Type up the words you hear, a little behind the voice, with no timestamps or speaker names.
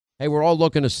Hey, we're all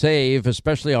looking to save,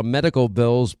 especially on medical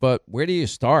bills, but where do you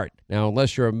start? Now,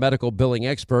 unless you're a medical billing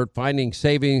expert, finding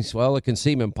savings, well, it can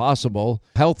seem impossible.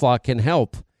 HealthLock can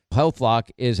help. HealthLock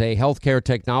is a healthcare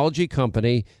technology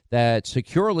company that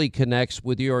securely connects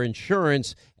with your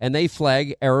insurance, and they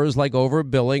flag errors like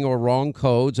overbilling or wrong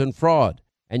codes and fraud.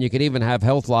 And you can even have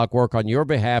HealthLock work on your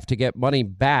behalf to get money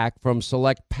back from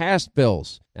select past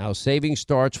bills. Now, saving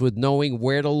starts with knowing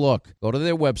where to look. Go to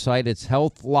their website. It's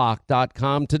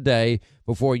healthlock.com today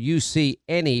before you see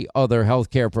any other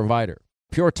healthcare provider.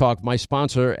 Pure Talk, my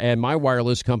sponsor and my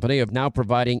wireless company, of now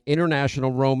providing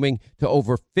international roaming to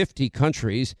over 50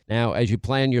 countries. Now, as you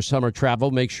plan your summer travel,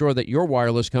 make sure that your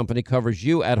wireless company covers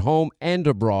you at home and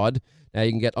abroad. Now,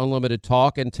 you can get unlimited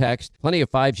talk and text, plenty of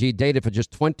 5G data for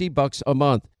just $20 a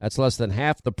month. That's less than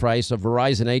half the price of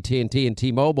Verizon, AT&T, and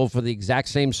T-Mobile for the exact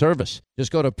same service.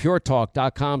 Just go to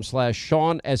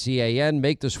puretalk.com/Sean, S-E-A-N.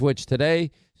 Make the switch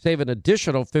today. Save an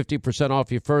additional 50%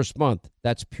 off your first month.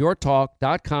 That's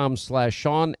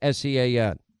puretalk.com/Sean,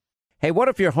 S-E-A-N. Hey, what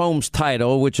if your home's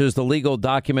title, which is the legal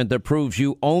document that proves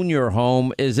you own your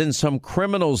home, is in some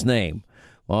criminal's name?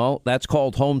 Well, that's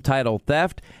called home title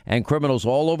theft, and criminals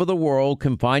all over the world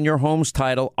can find your home's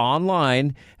title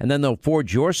online, and then they'll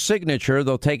forge your signature.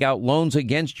 They'll take out loans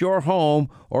against your home,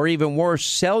 or even worse,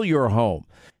 sell your home.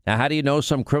 Now, how do you know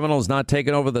some criminal's not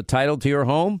taking over the title to your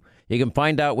home? You can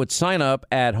find out with sign up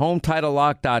at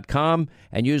HometitleLock.com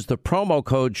and use the promo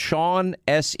code Sean,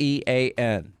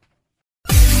 S-E-A-N.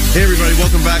 Hey, everybody.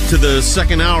 Welcome back to the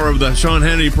second hour of the Sean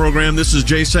Hannity program. This is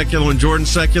Jay Sekulow and Jordan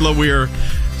Sekulow. We are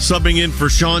subbing in for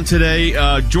Sean today.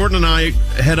 Jordan and I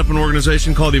head up an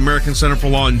organization called the American Center for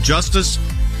Law and Justice.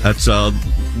 That's a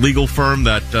legal firm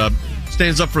that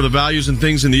stands up for the values and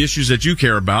things and the issues that you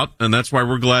care about, and that's why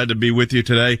we're glad to be with you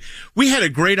today. We had a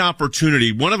great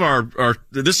opportunity. One of our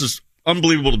this is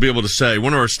unbelievable to be able to say,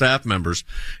 one of our staff members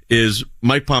is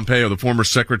Mike Pompeo, the former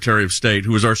Secretary of State,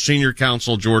 who is our senior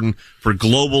counsel, Jordan, for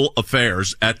global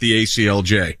affairs at the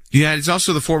ACLJ. Yeah, he's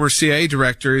also the former CIA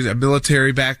director. He's a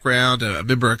military background, a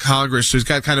member of Congress, so he's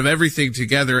got kind of everything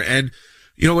together. And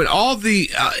you know, when all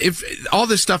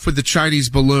this stuff with the Chinese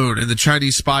balloon and the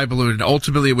Chinese spy balloon, and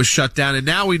ultimately it was shut down, and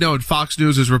now we know, and Fox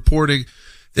News is reporting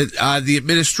that the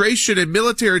administration and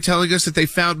military are telling us that they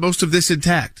found most of this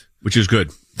intact, which is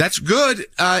good. That's good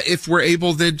if we're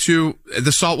able then to,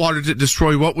 the salt water didn't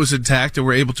destroy what was intact, and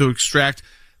we're able to extract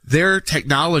their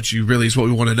technology, really is what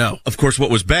we want to know. Of course, what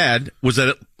was bad was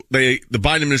that the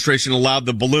Biden administration allowed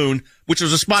the balloon, which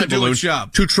was a spy balloon,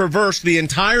 to traverse the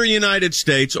entire United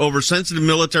States over sensitive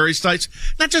military sites.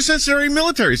 Not just sensitive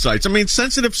military sites. I mean,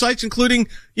 sensitive sites, including,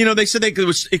 you know, they said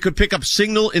it could pick up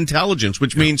signal intelligence,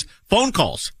 which means phone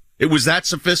calls. It was that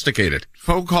sophisticated.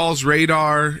 Phone calls,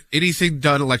 radar, anything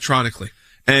done electronically.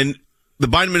 And the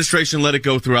Biden administration let it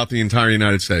go throughout the entire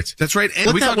United States. That's right. And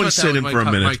let that one sit in for a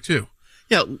minute. Mike too.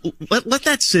 Yeah, let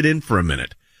that sit in for a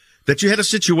minute. That you had a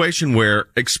situation where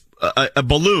a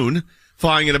balloon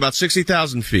flying at about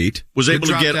 60,000 feet was able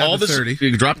to get all this,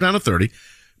 it dropped down to 30,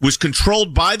 was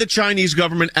controlled by the Chinese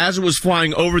government as it was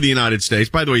flying over the United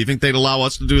States. By the way, you think they'd allow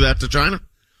us to do that to China?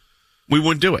 We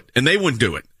wouldn't do it, and they wouldn't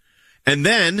do it. And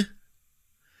then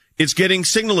it's getting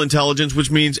signal intelligence,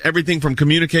 which means everything from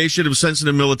communication to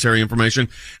sensitive military information.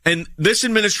 And this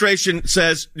administration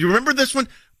says, you remember this one?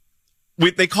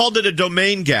 They called it a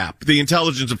domain gap, the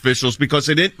intelligence officials, because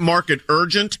they didn't mark it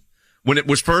urgent when it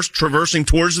was first traversing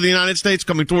towards the United States,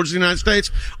 coming towards the United States.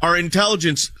 Our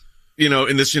intelligence, you know,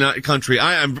 in this United country,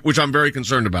 which I'm very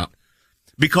concerned about,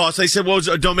 because they said, well, it was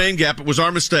a domain gap. It was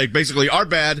our mistake, basically our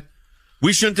bad.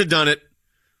 We shouldn't have done it.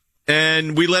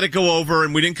 And we let it go over,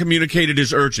 and we didn't communicate it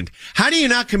as urgent. How do you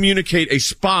not communicate a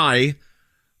spy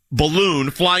balloon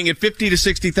flying at 50 to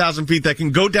 60,000 feet that can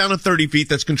go down to 30 feet,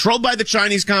 that's controlled by the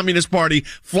Chinese Communist Party,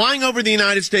 flying over the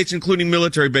United States, including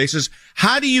military bases?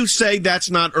 How do you say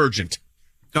that's not urgent?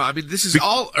 No, I mean, this is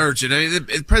all urgent. I mean,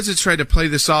 the president's trying to play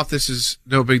this off. This is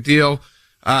no big deal,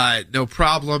 no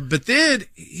problem. But then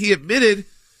he admitted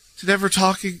to never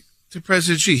talking to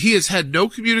President Xi. He has had no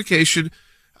communication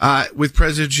with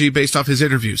President Xi based off his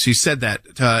interviews. He said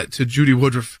that to Judy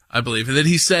Woodruff, I believe. And then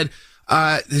he said,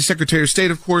 the Secretary of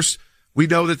State, of course, we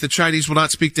know that the Chinese will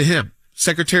not speak to him.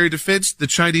 Secretary of Defense, the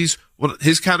Chinese,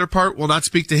 his counterpart, will not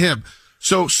speak to him.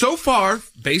 So far,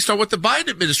 based on what the Biden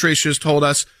administration has told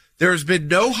us, there has been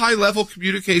no high-level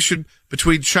communication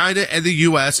between China and the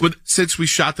U.S. since we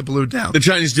shot the balloon down. The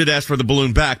Chinese did ask for the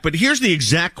balloon back, but here's the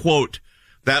exact quote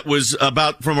that was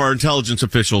from our intelligence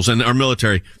officials and our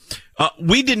military.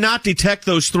 We did not detect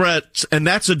those threats, and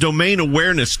that's a domain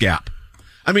awareness gap.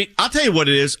 I mean, I'll tell you what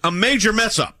it is, a major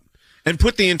mess up. and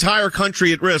put the entire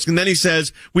country at risk. And then he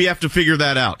says, we have to figure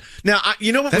that out. Now,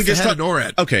 you know what we just talked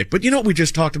about? Okay, but you know what we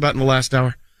just talked about in the last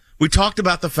hour? We talked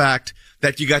about the fact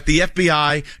that you got the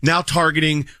FBI now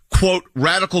targeting, quote,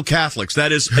 radical Catholics.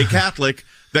 That is a Catholic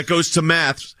that goes to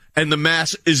Mass, and the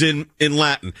Mass is in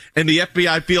Latin. And the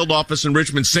FBI field office in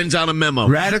Richmond sends out a memo.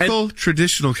 Radical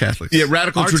traditional Catholics. Yeah,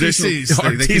 radical RTCs.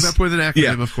 traditional. They came up with an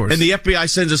acronym, of course. And the FBI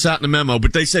sends us out in a memo,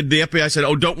 but the FBI said,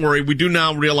 oh, don't worry, we do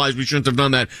now realize we shouldn't have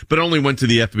done that, but it only went to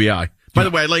the FBI. By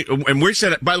the way,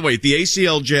 by the way, at the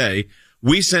ACLJ,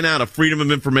 we sent out a Freedom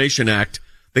of Information Act.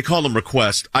 They call them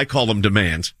requests. I call them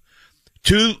demands.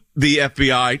 To the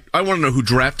FBI. I want to know who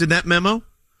drafted that memo.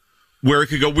 Where it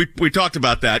could go. We talked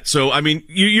about that. So, I mean,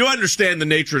 you understand the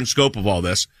nature and scope of all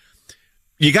this.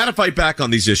 You got to fight back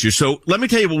on these issues. So let me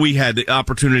tell you what we had the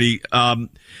opportunity.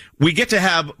 We get to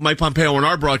have Mike Pompeo on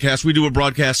our broadcast. We do a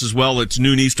broadcast as well. It's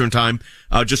noon Eastern time,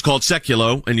 just called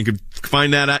Seculo. And you can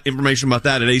find that information about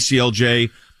that at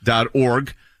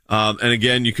aclj.org. And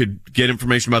again, you could get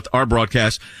information about our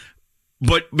broadcast.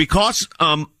 But because,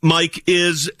 Mike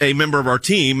is a member of our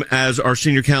team as our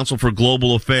senior counsel for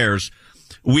global affairs,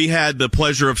 we had the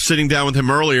pleasure of sitting down with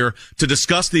him earlier to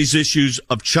discuss these issues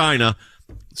of China.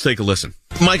 Let's take a listen.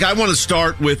 Mike, I want to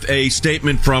start with a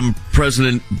statement from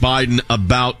President Biden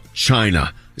about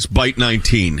China. It's Bite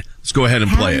 19. Let's go ahead and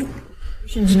play it.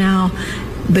 Relations now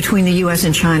between the U.S.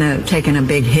 and China taken a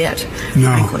big hit,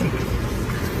 frankly.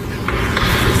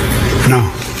 No.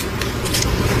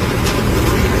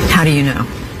 How do you know?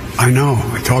 I know.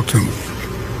 I talked to him.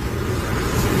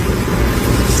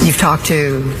 You've talked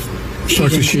to Xi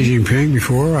Jinping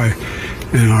before,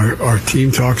 and our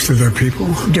team talks to their people.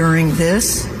 During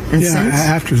this and since?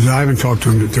 After this. I haven't talked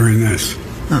to them during this.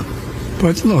 Oh.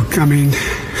 But look, I mean...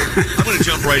 I'm going to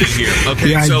jump right in here.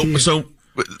 Okay, so,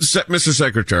 Mr.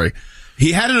 Secretary,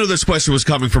 he had to know this question was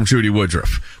coming from Judy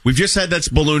Woodruff. We've just had that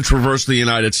balloon traverse the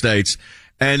United States,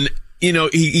 and... You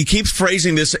know, he keeps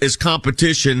phrasing this as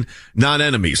competition, not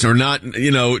enemies, or not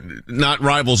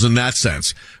rivals in that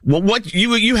sense. Well, what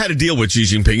you had to deal with Xi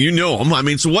Jinping, you know him. I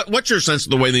mean, so what's your sense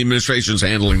of the way the administration's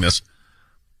handling this?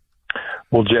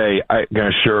 Well, Jay, I can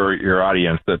assure your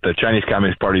audience that the Chinese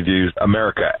Communist Party views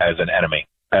America as an enemy,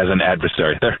 as an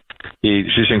adversary.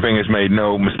 Xi Jinping has made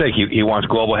no mistake. He wants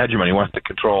global hegemony. He wants to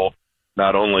control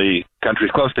not only countries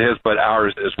close to his, but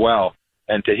ours as well.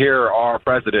 And to hear our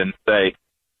president say,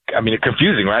 I mean, it's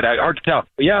confusing, right? Hard to tell.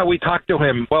 But yeah, we talked to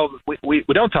him. Well, we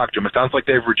don't talk to him. It sounds like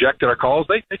they've rejected our calls.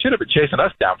 They should have been chasing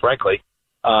us down, frankly,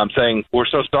 saying, we're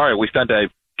so sorry. We sent a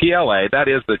PLA. That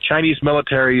is the Chinese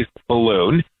military's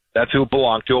balloon. That's who it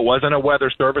belonged to. It wasn't a weather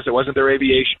service. It wasn't their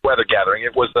aviation weather gathering.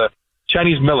 It was the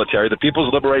Chinese military, the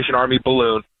People's Liberation Army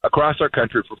balloon across our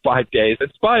country for 5 days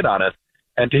and spied on us.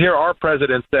 And to hear our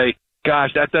president say,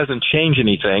 gosh, that doesn't change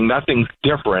anything, nothing's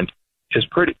different, is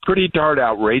pretty darn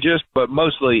outrageous, but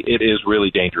mostly it is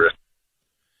really dangerous.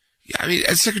 Yeah, I mean,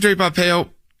 as Secretary Pompeo,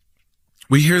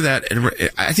 we hear that, and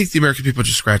I think the American people are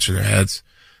just scratching their heads.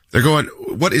 They're going,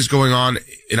 what is going on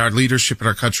in our leadership in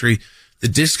our country? The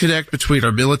disconnect between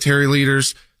our military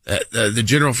leaders, the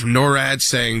general from NORAD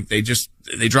saying they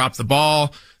dropped the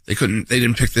ball, they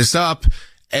didn't pick this up,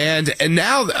 and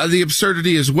now the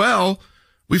absurdity as well.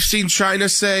 We've seen China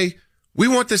say, we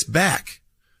want this back.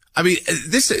 I mean,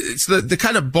 it's the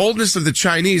kind of boldness of the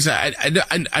Chinese. I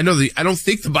don't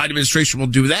think the Biden administration will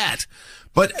do that,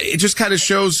 but it just kind of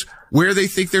shows where they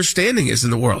think their standing is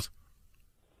in the world.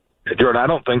 Jordan, I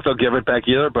don't think they'll give it back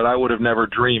either, but I would have never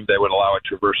dreamed they would allow it to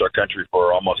traverse our country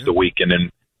for almost a week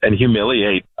and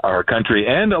humiliate our country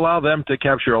and allow them to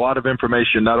capture a lot of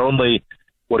information, not only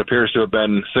what appears to have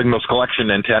been signals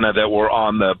collection antenna that were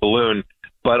on the balloon,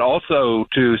 but also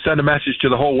to send a message to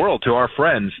the whole world, to our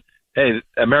friends. Hey,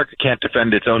 America can't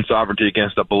defend its own sovereignty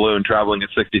against a balloon traveling at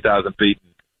 60,000 feet,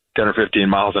 10 or 15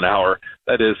 miles an hour.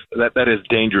 That is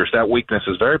dangerous. That weakness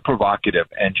is very provocative,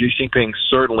 and Xi Jinping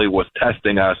certainly was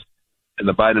testing us, and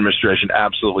the Biden administration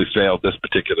absolutely failed this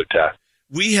particular test.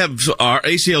 We have our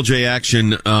ACLJ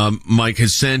Action, Mike,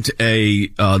 has sent a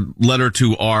letter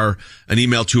to an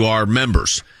email to our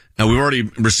members. Now, we've already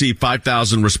received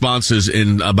 5,000 responses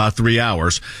in about 3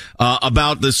 hours,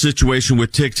 about the situation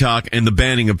with TikTok and the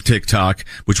banning of TikTok,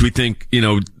 which we think,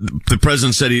 the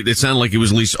president said it sounded like he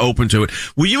was at least open to it.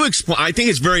 Will you explain? I think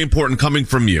it's very important coming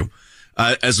from you,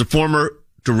 as a former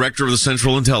director of the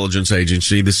Central Intelligence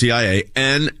Agency, the CIA,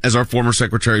 and as our former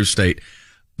Secretary of State,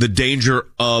 the danger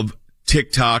of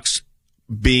TikTok's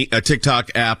being a TikTok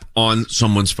app on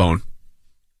someone's phone.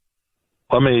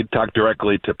 Let me talk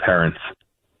directly to parents.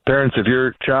 Parents, if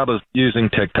your child is using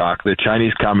TikTok, the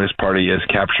Chinese Communist Party is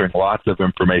capturing lots of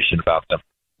information about them,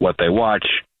 what they watch,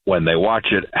 when they watch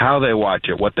it, how they watch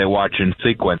it, what they watch in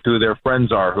sequence, who their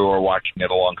friends are who are watching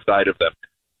it alongside of them,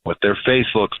 what their face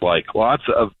looks like, lots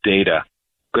of data.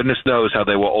 Goodness knows how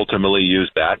they will ultimately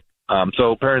use that.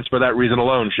 So parents, for that reason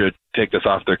alone, should take this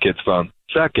off their kids' phone.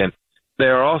 Second, they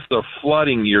are also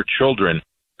flooding your children.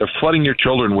 They're flooding your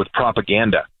children with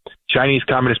propaganda. Chinese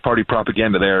Communist Party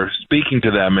propaganda. They're speaking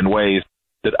to them in ways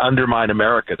that undermine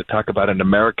America, that talk about an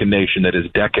American nation that is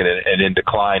decadent and in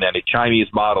decline, and a Chinese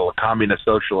model, a communist,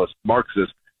 socialist,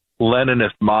 Marxist,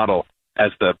 Leninist model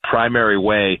as the primary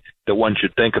way that one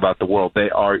should think about the world. They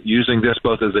are using this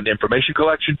both as an information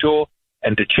collection tool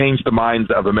and to change the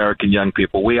minds of American young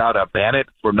people. We ought to ban it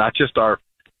from not just our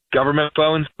government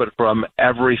phones, but from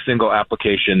every single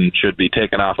application. Should be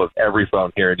taken off of every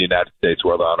phone here in the United States,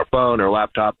 whether on a phone or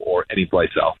laptop or any place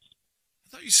else. I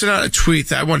thought you sent out a tweet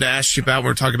that I wanted to ask you about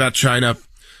when we're talking about China,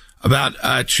 about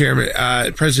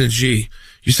President Xi.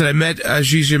 You said, I met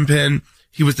Xi Jinping.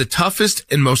 He was the toughest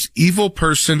and most evil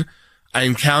person I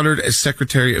encountered as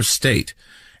Secretary of State.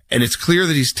 And it's clear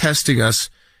that he's testing us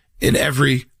in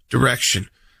every direction.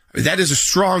 I mean, that is a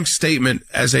strong statement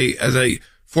as a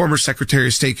former Secretary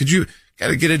of State. Could you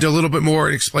kind of get into a little bit more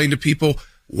and explain to people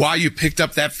why you picked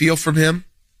up that feel from him?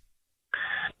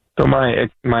 So my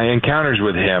encounters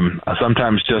with him,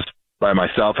 sometimes just by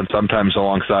myself and sometimes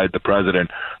alongside the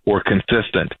president, were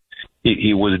consistent.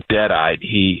 He was dead-eyed.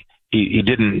 He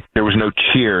didn't. There was no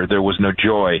cheer. There was no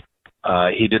joy.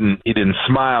 He didn't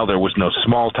smile. There was no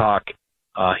small talk.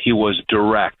 He was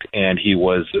direct, and he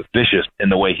was vicious in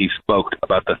the way he spoke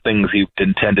about the things he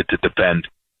intended to defend.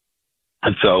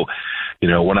 And so, in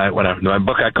my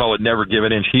book, I call it Never Give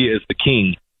an Inch. He is the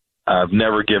king of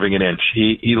never giving an inch.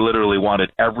 He literally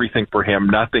wanted everything for him,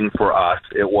 nothing for us.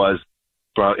 It was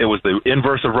the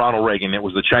inverse of Ronald Reagan. It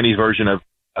was the Chinese version of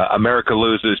America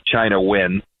loses, China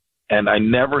wins. And I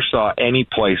never saw any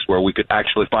place where we could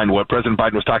actually find what President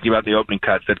Biden was talking about in the opening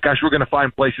cut. Said, gosh, we're going to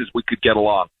find places we could get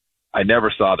along. I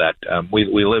never saw that. We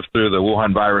lived through the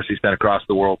Wuhan virus he sent across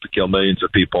the world to kill millions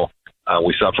of people.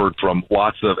 We suffered from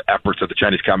lots of efforts of the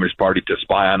Chinese Communist Party to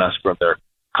spy on us from their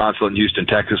consulate in Houston,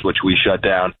 Texas, which we shut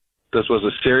down. This was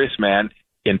a serious man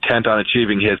intent on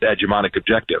achieving his hegemonic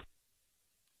objective.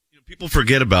 People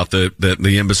forget about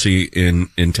the embassy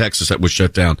in Texas that was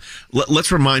shut down.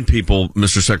 Let's remind people,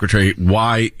 Mr. Secretary,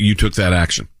 why you took that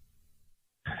action.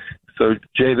 So,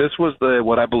 Jay, this was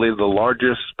what I believe the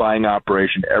largest spying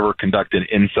operation ever conducted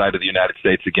inside of the United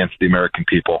States against the American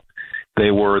people.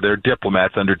 Their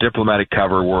diplomats under diplomatic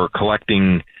cover were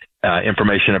collecting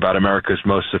information about America's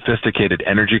most sophisticated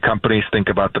energy companies. Think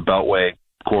about the Beltway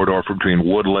corridor between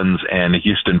Woodlands and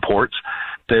Houston ports.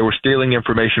 They were stealing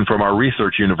information from our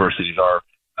research universities,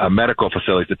 our medical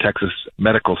facilities, the Texas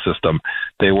medical system.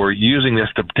 They were using this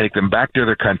to take them back to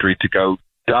their country to go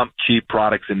dump cheap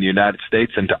products in the United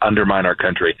States and to undermine our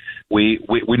country. We've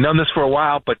known this for a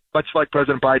while, but much like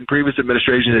President Biden, previous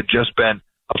administration had just been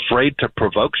afraid to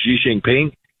provoke Xi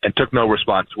Jinping and took no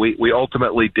response. We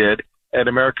ultimately did, and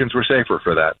Americans were safer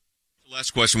for that.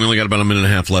 Last question. We only got about a minute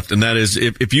and a half left, and that is,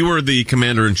 if you were the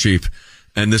commander-in-chief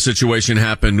and this situation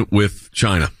happened with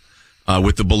China,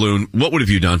 with the balloon, what would have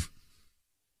you done?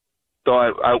 So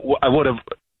I would have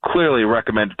clearly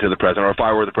recommended to the president, or if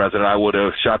I were the president, I would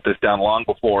have shot this down long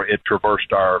before it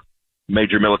traversed our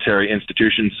major military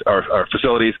institutions, our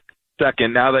facilities.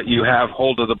 Second, now that you have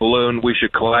hold of the balloon, we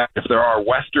should collect, if there are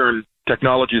Western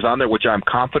technologies on there, which I'm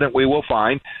confident we will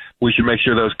find, we should make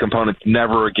sure those components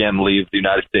never again leave the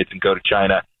United States and go to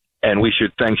China. And we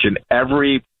should sanction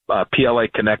every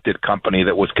PLA-connected company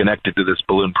that was connected to this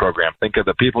balloon program. Think of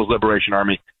the People's Liberation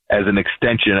Army as an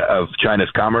extension of China's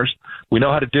commerce. We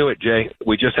know how to do it, Jay.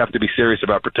 We just have to be serious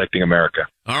about protecting America.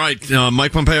 All right.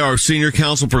 Mike Pompeo, our Senior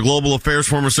Counsel for Global Affairs,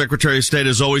 former Secretary of State.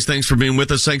 As always, thanks for being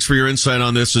with us. Thanks for your insight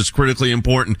on this. It's critically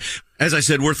important. As I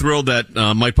said, we're thrilled that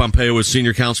Mike Pompeo is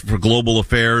Senior Counsel for Global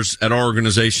Affairs at our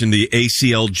organization, the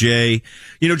ACLJ.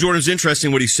 Jordan, it's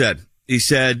interesting what he said. He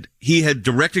said he had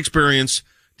direct experience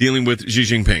dealing with Xi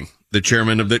Jinping, the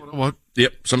chairman of the...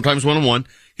 Yep, sometimes one-on-one.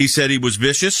 He said he was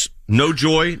vicious, no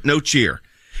joy, no cheer.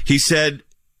 He said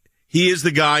he is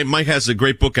the guy. Mike has a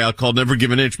great book out called Never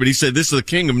Give an Inch, but he said this is the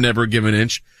king of Never Give an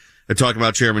Inch. I talk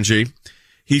about Chairman Xi.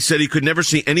 He said he could never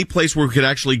see any place where we could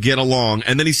actually get along.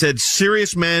 And then he said,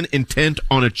 serious man intent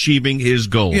on achieving his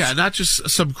goals. Yeah, not just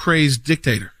some crazed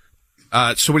dictator.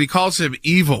 So when he calls him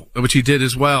evil, which he did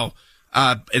as well,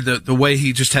 and the way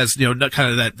he just has, kind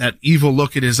of that evil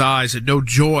look in his eyes and no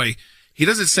joy, he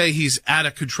doesn't say he's out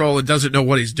of control and doesn't know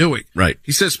what he's doing. Right.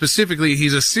 He says specifically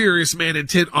he's a serious man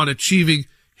intent on achieving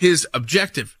his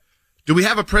objective. Do we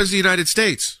have a president of the United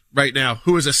States right now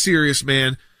who is a serious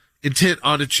man intent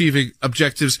on achieving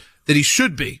objectives that he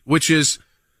should be, which is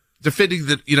defending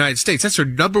the United States. That's her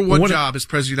number one job as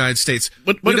president of the United States.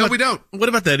 We don't. What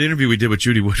about that interview we did with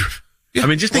Judy Woodruff? Yeah. I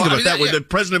mean, just think about that. With the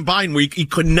President Biden, he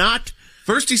could not.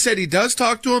 First, he said he does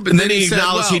talk to him, but then he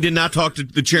acknowledged he did not talk to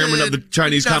the chairman of the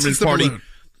Chinese Communist Party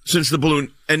since the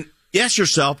balloon. And ask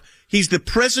yourself, he's the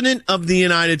president of the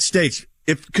United States.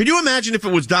 Could you imagine if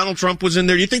it was Donald Trump was in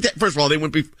there? You think that, first of all, they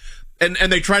wouldn't be, and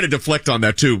they try to deflect on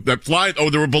that too. There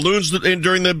were balloons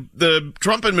during the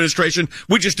Trump administration.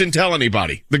 We just didn't tell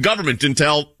anybody. The government didn't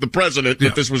tell the president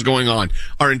that this was going on.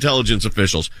 Our intelligence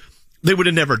officials. They would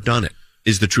have never done it,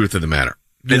 is the truth of the matter.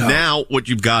 And now what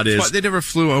you've got is they never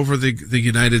flew over the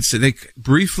United States. They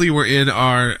briefly were in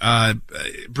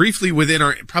briefly within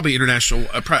our probably international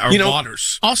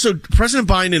waters. Also, President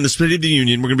Biden in the State of the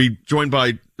Union. We're going to be joined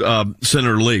by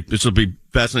Senator Lee. This will be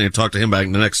fascinating to talk to him back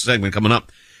in the next segment coming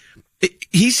up.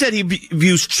 He said he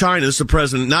views China, as the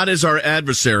president, not as our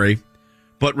adversary,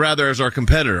 but rather as our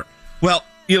competitor. Well,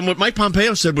 what Mike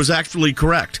Pompeo said was actually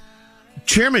correct.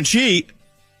 Chairman Xi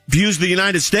views the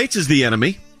United States as the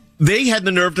enemy. They had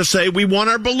the nerve to say, we want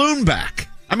our balloon back.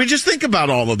 I mean, just think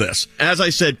about all of this. As I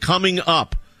said, coming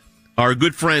up, our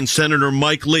good friend, Senator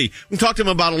Mike Lee. We talked to him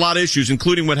about a lot of issues,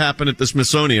 including what happened at the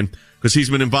Smithsonian, because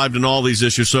he's been involved in all these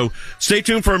issues. So stay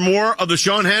tuned for more of the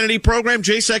Sean Hannity program.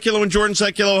 Jay Sekulow and Jordan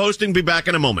Sekulow hosting. Be back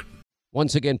in a moment.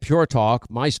 Once again, Pure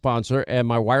Talk, my sponsor and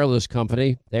my wireless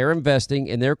company, they're investing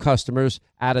in their customers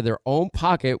out of their own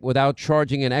pocket without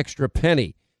charging an extra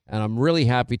penny. And I'm really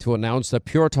happy to announce that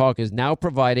Pure Talk is now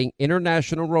providing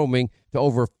international roaming to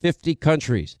over 50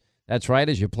 countries. That's right.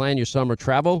 As you plan your summer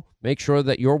travel, make sure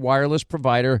that your wireless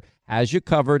provider has you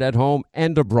covered at home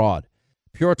and abroad.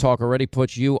 Pure Talk already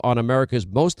puts you on America's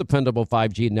most dependable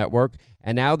 5G network,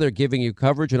 and now they're giving you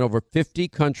coverage in over 50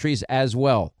 countries as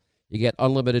well. You get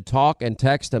unlimited talk and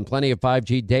text and plenty of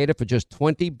 5G data for just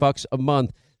 $20 a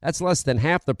month. That's less than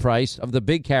half the price of the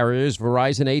big carriers,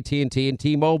 Verizon, AT&T, and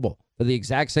T-Mobile, for the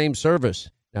exact same service.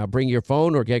 Now bring your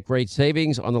phone or get great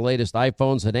savings on the latest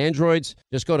iPhones and Androids.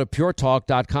 Just go to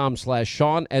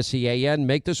puretalk.com/Sean, S-E-A-N.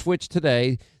 Make the switch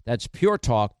today. That's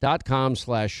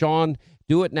puretalk.com/Sean.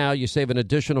 Do it now. You save an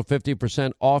additional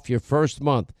 50% off your first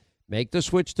month. Make the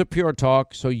switch to Pure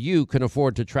Talk so you can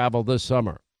afford to travel this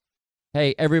summer.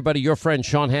 Hey, everybody, your friend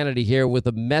Sean Hannity here with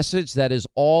a message that is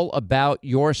all about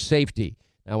your safety.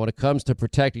 Now, when it comes to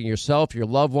protecting yourself, your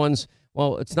loved ones,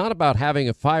 well, it's not about having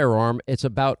a firearm. It's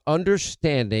about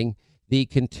understanding the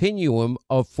continuum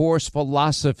of force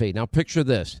philosophy. Now, picture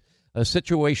this. A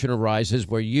situation arises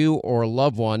where you or a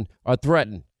loved one are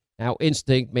threatened. Now,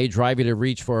 instinct may drive you to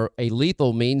reach for a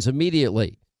lethal means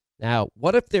immediately. Now,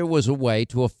 what if there was a way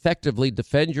to effectively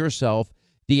defend yourself,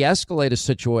 de-escalate a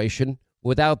situation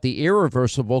without the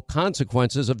irreversible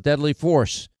consequences of deadly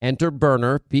force? Enter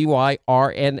Byrna,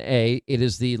 B-Y-R-N-A. It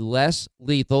is the less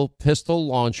lethal pistol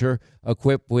launcher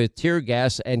equipped with tear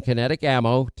gas and kinetic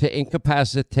ammo to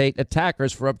incapacitate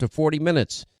attackers for up to 40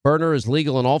 minutes. Byrna is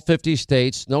legal in all 50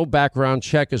 states. No background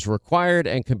check is required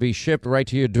and can be shipped right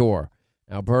to your door.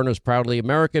 Now, Byrna is proudly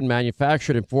American,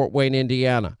 manufactured in Fort Wayne,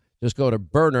 Indiana. Just go to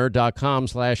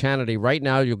Byrna.com/Hannity. Right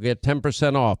now, you'll get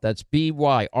 10% off. That's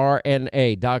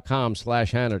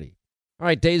BYRNA.com/Hannity. All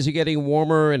right, days are getting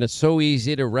warmer, and it's so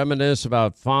easy to reminisce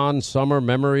about fond summer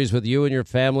memories with you and your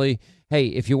family. Hey,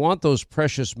 if you want those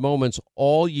precious moments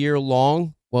all year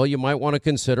long, well, you might want to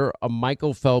consider a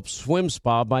Michael Phelps swim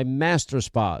spa by Master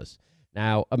Spas.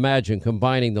 Now, imagine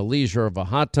combining the leisure of a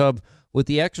hot tub with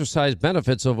the exercise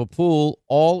benefits of a pool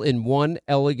all in one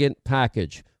elegant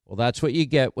package. Well, that's what you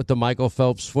get with the Michael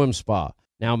Phelps Swim Spa.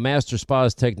 Now, Master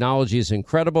Spa's technology is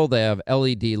incredible. They have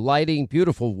LED lighting,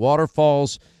 beautiful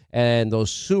waterfalls, and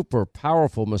those super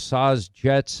powerful massage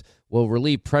jets will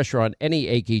relieve pressure on any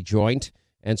achy joint.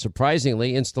 And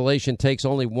surprisingly, installation takes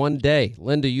only 1 day.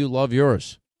 Linda, you love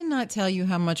yours. I cannot tell you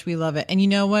how much we love it. And you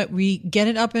know what? We get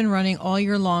it up and running all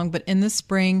year long, but in the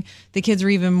spring, the kids are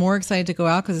even more excited to go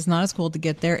out because it's not as cold to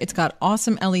get there. It's got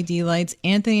awesome LED lights.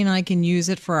 Anthony and I can use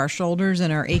it for our shoulders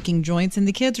and our aching joints, and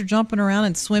the kids are jumping around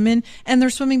and swimming, and they're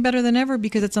swimming better than ever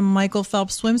because it's a Michael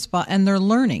Phelps swim spa, and they're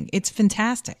learning. It's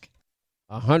fantastic.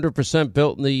 100%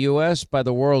 built in the U.S. by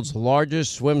the world's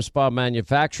largest swim spa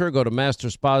manufacturer. Go to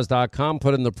masterspas.com,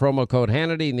 put in the promo code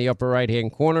Hannity in the upper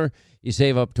right-hand corner. You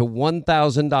save up to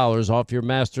 $1,000 off your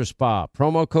Master Spa.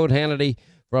 Promo code Hannity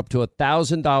for up to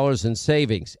 $1,000 in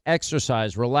savings.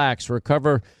 Exercise, relax,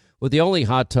 recover with the only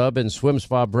hot tub and swim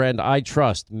spa brand I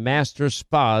trust,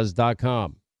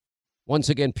 masterspas.com. Once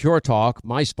again, Pure Talk,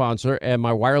 my sponsor and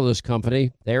my wireless company,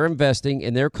 they're investing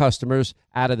in their customers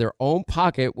out of their own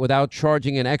pocket without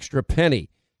charging an extra penny.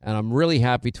 And I'm really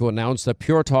happy to announce that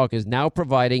Pure Talk is now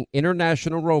providing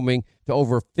international roaming to to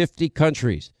over 50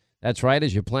 countries. That's right.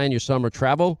 As you plan your summer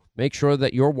travel, make sure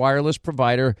that your wireless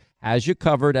provider has you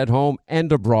covered at home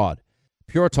and abroad.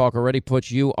 Pure Talk already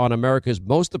puts you on America's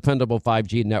most dependable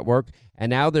 5G network, and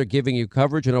now they're giving you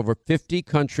coverage in over 50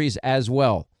 countries as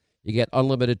well. You get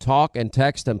unlimited talk and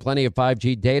text and plenty of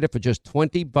 5G data for just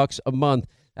 $20 a month.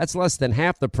 That's less than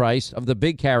half the price of the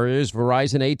big carriers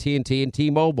Verizon, AT&T, and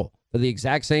T-Mobile for the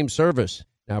exact same service.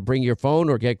 Now bring your phone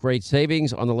or get great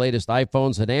savings on the latest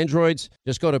iPhones and Androids.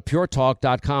 Just go to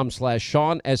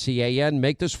puretalk.com/Sean, S-E-A-N.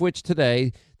 Make the switch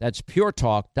today. That's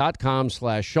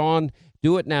puretalk.com/Sean.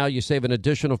 Do it now. You save an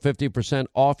additional 50%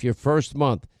 off your first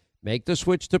month. Make the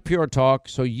switch to Pure Talk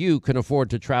so you can afford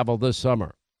to travel this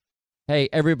summer. Hey,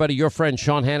 everybody, your friend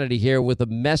Sean Hannity here with a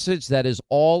message that is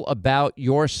all about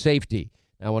your safety.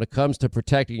 Now, when it comes to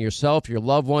protecting yourself, your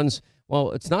loved ones,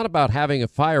 well, it's not about having a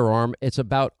firearm. It's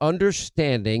about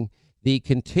understanding the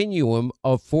continuum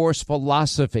of force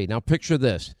philosophy. Now, picture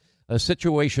this. A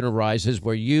situation arises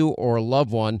where you or a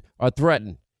loved one are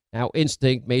threatened. Now,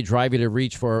 instinct may drive you to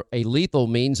reach for a lethal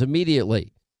means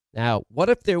immediately. Now, what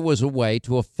if there was a way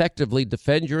to effectively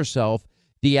defend yourself,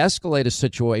 de-escalate a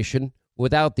situation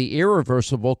without the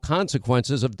irreversible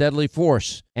consequences of deadly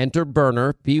force? Enter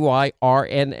Byrna,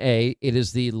 B-Y-R-N-A. It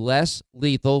is the less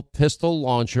lethal pistol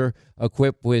launcher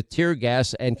equipped with tear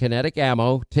gas and kinetic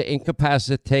ammo to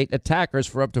incapacitate attackers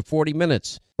for up to 40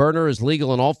 minutes. Byrna is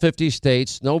legal in all 50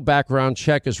 states. No background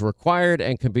check is required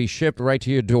and can be shipped right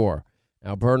to your door.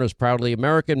 Now, Byrna is proudly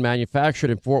American, manufactured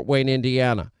in Fort Wayne,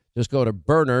 Indiana. Just go to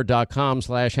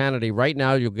Byrna.com/Hannity. Right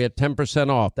now, you'll get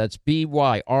 10% off. That's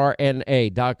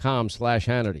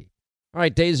BYRNA.com/Hannity. All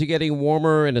right, days are getting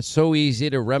warmer, and it's so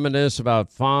easy to reminisce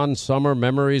about fond summer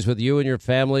memories with you and your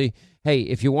family. Hey,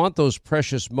 if you want those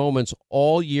precious moments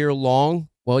all year long,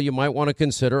 well, you might want to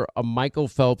consider a Michael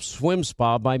Phelps swim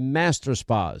spa by Master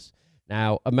Spas.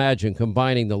 Now, imagine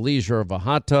combining the leisure of a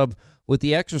hot tub with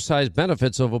the exercise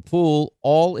benefits of a pool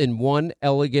all in one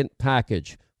elegant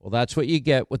package. Well, that's what you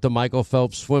get with the Michael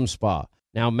Phelps Swim Spa.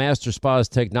 Now, Master Spa's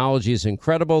technology is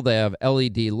incredible. They have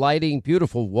LED lighting,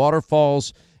 beautiful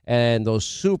waterfalls, and those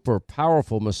super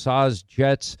powerful massage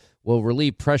jets will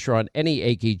relieve pressure on any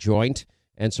achy joint.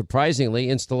 And surprisingly,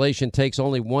 installation takes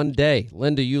only 1 day.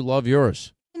 Linda, you love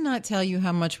yours. Not tell you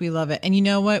how much we love it. And you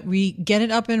know what? We get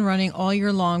it up and running all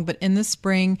year long, but in the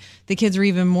spring, the kids are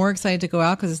even more excited to go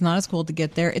out because it's not as cold to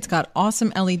get there. It's got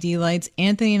awesome LED lights.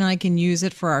 Anthony and I can use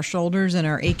it for our shoulders and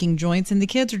our aching joints, and the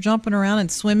kids are jumping around and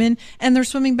swimming, and they're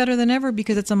swimming better than ever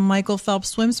because it's a Michael Phelps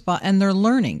swim spa, and they're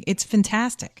learning. It's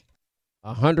fantastic.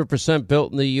 100%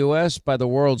 built in the U.S. by the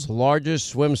world's largest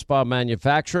swim spa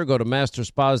manufacturer. Go to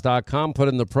masterspas.com, put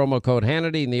in the promo code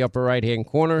Hannity in the upper right-hand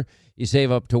corner. You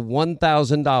save up to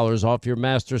 $1,000 off your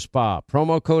Master Spa.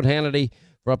 Promo code Hannity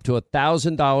for up to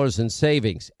 $1,000 in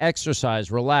savings. Exercise,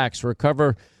 relax,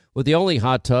 recover with the only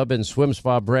hot tub and swim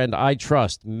spa brand I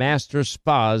trust,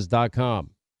 masterspas.com.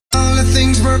 All the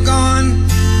things were gone.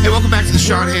 Hey, welcome back to the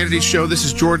Sean Hannity Show. This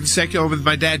is Jordan Seculo with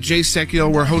my dad, Jay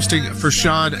Seculo. We're hosting for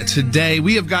Sean today.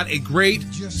 We have got a great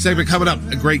segment coming up,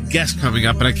 a great guest coming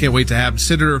up, and I can't wait to have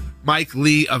Senator Mike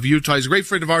Lee of Utah. He's a great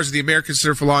friend of ours at the American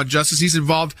Center for Law and Justice. He's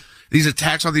involved in these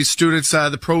attacks on these students,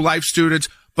 the pro-life students,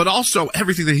 but also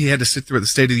everything that he had to sit through at the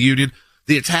State of the Union,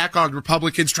 the attack on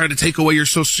Republicans trying to take away your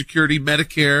Social Security,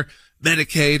 Medicare,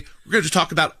 Medicaid. We're going to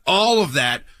talk about all of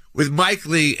that with Mike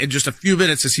Lee in just a few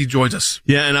minutes as he joins us.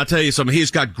 Yeah, and I'll tell you something.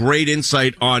 He's got great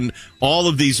insight on all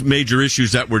of these major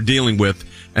issues that we're dealing with.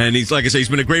 And he's, like I say, he's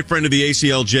been a great friend of the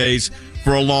ACLJ's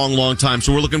for a long, long time.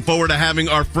 So we're looking forward to having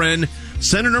our friend,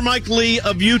 Senator Mike Lee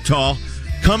of Utah,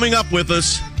 coming up with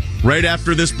us right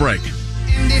after this break.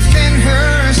 And defend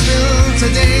her still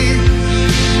today,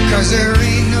 'cause there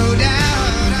ain't no doubt.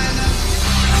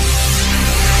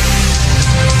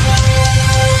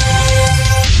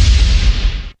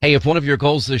 Hey, if one of your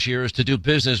goals this year is to do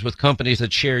business with companies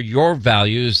that share your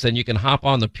values, then you can hop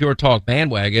on the Pure Talk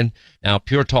bandwagon. Now,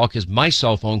 Pure Talk is my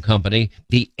cell phone company,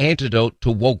 the antidote to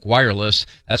woke wireless.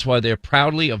 That's why they're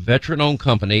proudly a veteran-owned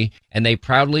company, and they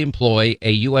proudly employ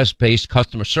a U.S.-based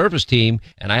customer service team.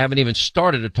 And I haven't even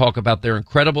started to talk about their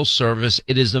incredible service.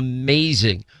 It is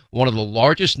amazing. One of the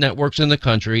largest networks in the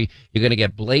country. You're going to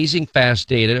get blazing fast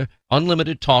data,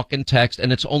 unlimited talk and text,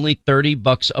 and it's only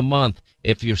 $30 a month.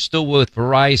 If you're still with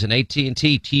Verizon,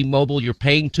 AT&T, T-Mobile, you're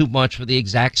paying too much for the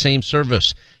exact same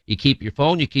service. You keep your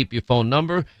phone, you keep your phone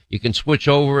number, you can switch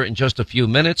over in just a few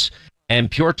minutes. And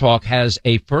Pure Talk has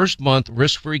a first-month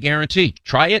risk-free guarantee.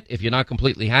 Try it. If you're not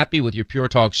completely happy with your Pure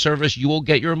Talk service, you will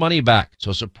get your money back.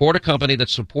 So support a company that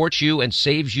supports you and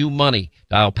saves you money.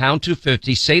 Dial pound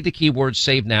 250, say the keyword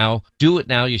save now. Do it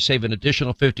now. You save an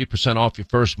additional 50% off your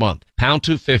first month. Pound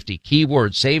 250,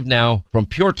 keyword save now from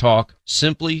Pure Talk,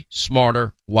 simply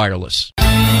smarter wireless.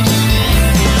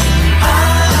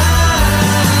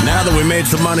 Now that we made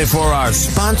some money for our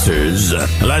sponsors,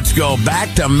 let's go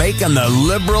back to making the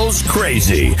liberals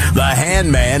crazy. The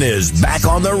Handman is back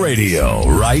on the radio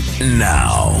right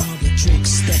now.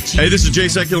 Hey, this is Jay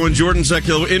Sekulow and Jordan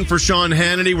Sekulow in for Sean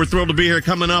Hannity. We're thrilled to be here.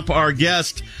 Coming up, our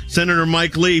guest, Senator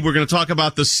Mike Lee. We're going to talk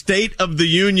about the State of the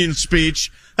Union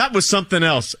speech. That was something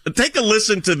else. Take a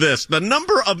listen to this. The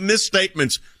number of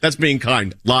misstatements, that's being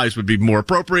kind, lies would be more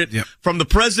appropriate, from the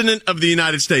President of the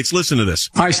United States. Listen to this.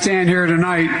 I stand here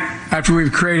tonight after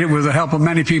we've created, with the help of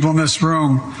many people in this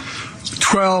room,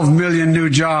 12 million new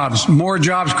jobs. More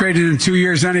jobs created in 2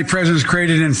 years than any president's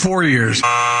created in 4 years.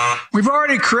 We've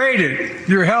already created,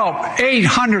 your help,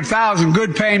 800,000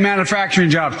 good-paying manufacturing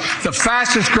jobs. The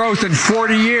fastest growth in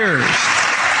 40 years.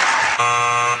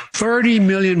 30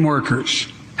 million workers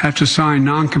have to sign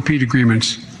non-compete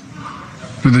agreements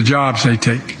for the jobs they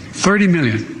take. 30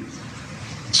 million.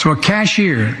 So a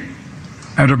cashier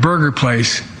at a burger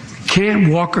place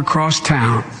can't walk across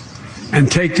town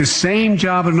and take the same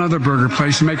job at another burger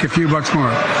place and make a few bucks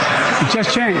more. It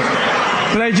just changed.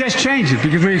 But they just changed it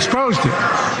because we exposed it.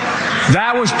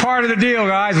 That was part of the deal,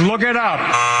 guys. Look it up.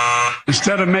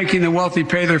 Instead of making the wealthy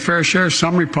pay their fair share,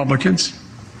 some Republicans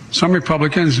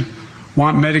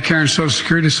want Medicare and Social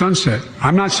Security to sunset.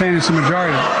 I'm not saying it's a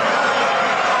majority.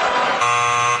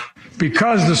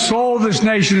 Because the soul of this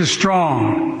nation is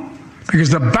strong. Because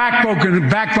the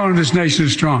backbone of this nation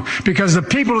is strong. Because the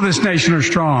people of this nation are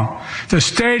strong. The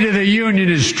State of the Union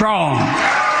is strong.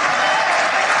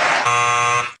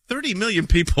 30 million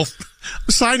people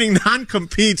signing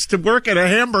non-competes to work at a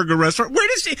hamburger restaurant. Where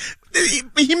does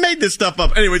he made this stuff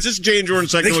up. Anyways, this is Jay and Jordan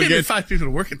Sekulow again. They can't even find people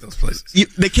to work at those places.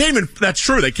 They can't even, that's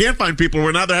true. They can't find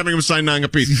people. Now they're having them sign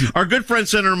non-competes. Our good friend,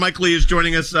 Senator Mike Lee, is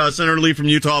joining us. Senator Lee from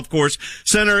Utah, of course.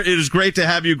 Senator, it is great to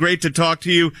have you. Great to talk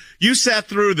to you. You sat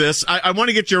through this. I want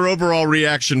to get your overall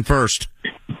reaction first.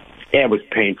 Yeah, it was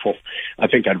painful. I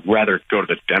think I'd rather go to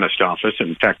the dentist office.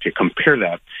 In fact, to compare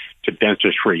that to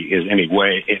dentistry in any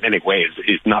way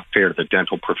is not fair to the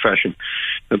dental profession.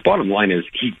 The bottom line is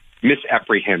he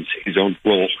misapprehends his own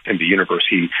role in the universe.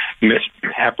 He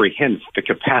misapprehends the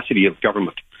capacity of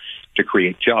government to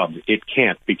create jobs. It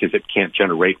can't, because it can't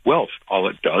generate wealth. All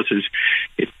it does is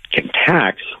it can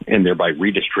tax and thereby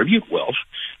redistribute wealth,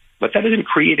 but that isn't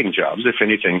creating jobs. If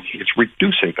anything, it's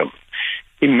reducing them.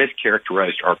 He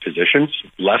mischaracterized our positions,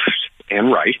 left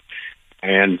and right,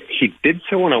 and he did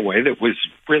so in a way that was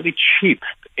really cheap,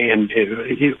 and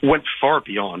it went far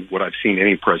beyond what I've seen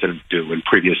any president do in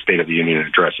previous State of the Union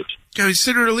addresses.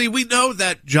 Senator Lee, we know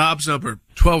that jobs number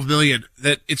 12 million,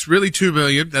 that it's really 2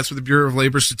 million. That's what the Bureau of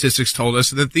Labor Statistics told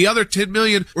us. And that the other 10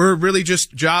 million were really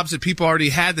just jobs that people already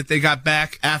had that they got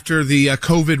back after the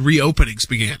COVID reopenings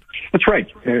began. That's right.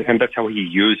 And that's how he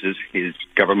uses his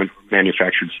government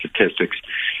manufactured statistics.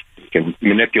 He can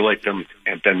manipulate them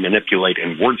and then manipulate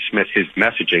and wordsmith his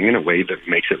messaging in a way that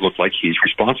makes it look like he's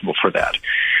responsible for that.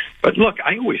 But look,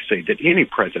 I always say that any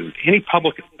president, any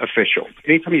public official,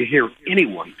 anytime you hear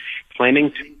anyone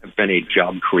claiming to have been a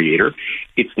job creator,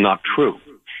 it's not true.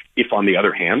 If, on the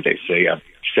other hand, they say I've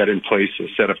set in place a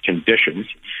set of conditions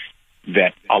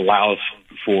that allows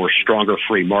for stronger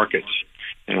free markets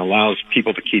and allows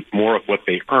people to keep more of what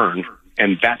they earn,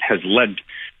 and that has led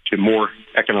to more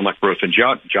economic growth and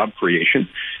job creation,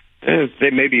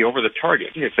 they may be over the target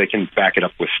if they can back it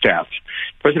up with stats.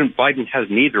 President Biden has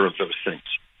neither of those things.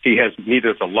 He has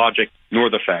neither the logic nor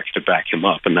the facts to back him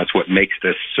up, and that's what makes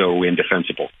this so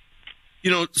indefensible. You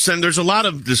know, Sen, there's a lot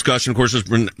of discussion, of course,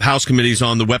 in House committees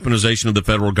on the weaponization of the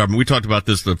federal government. We talked about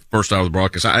this the first hour of the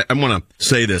broadcast. I want to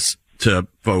say this to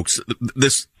folks.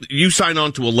 You signed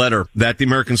on to a letter that the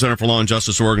American Center for Law and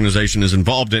Justice organization is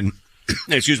involved in,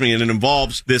 and it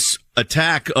involves this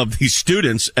attack of these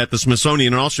students at the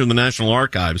Smithsonian and also in the National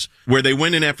Archives, where they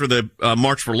went in after the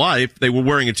March for Life. They were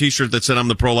wearing a T-shirt that said, "I'm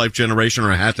the pro-life generation,"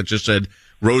 or a hat that just said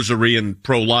Rosary and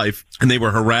pro-life, and they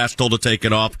were harassed, told to take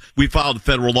it off. We filed a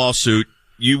federal lawsuit.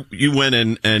 You went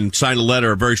and signed a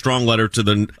letter, a very strong letter to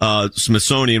the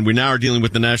Smithsonian. We now are dealing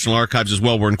with the National Archives as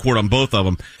well. We're in court on both of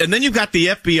them. And then you've got the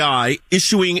FBI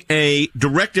issuing a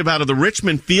directive out of the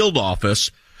Richmond field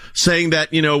office saying that,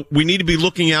 we need to be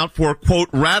looking out for, quote,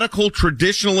 radical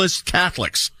traditionalist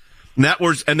Catholics.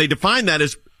 And they define that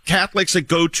as Catholics that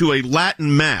go to a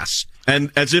Latin mass.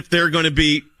 and as if they're going to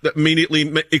be immediately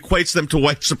equates them to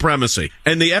white supremacy.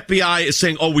 And the FBI is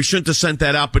saying, oh, we shouldn't have sent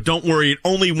that out, but don't worry, it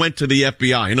only went to the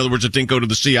FBI. In other words, it didn't go to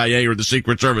the CIA or the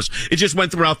Secret Service. It just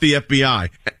went throughout the FBI.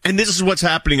 And this is what's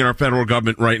happening in our federal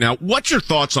government right now. What's your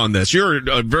thoughts on this? You're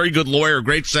a very good lawyer,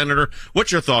 great senator.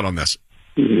 What's your thought on this?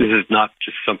 This is not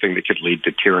just something that could lead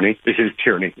to tyranny. This is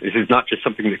tyranny. This is not just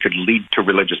something that could lead to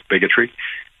religious bigotry.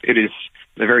 It is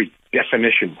the very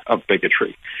definition of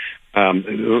bigotry.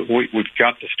 We've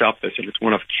got to stop this, and it's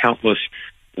one of countless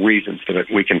reasons that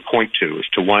we can point to as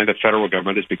to why the federal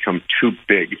government has become too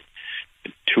big,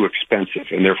 too expensive,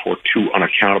 and therefore too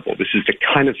unaccountable. This is the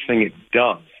kind of thing it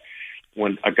does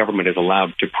when a government is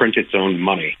allowed to print its own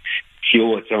money,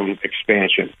 fuel its own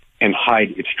expansion, and hide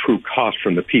its true cost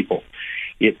from the people.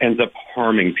 It ends up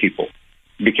harming people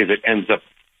because it ends up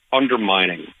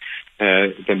undermining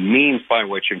the means by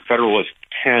which in Federalist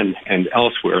 10 and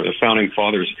elsewhere the Founding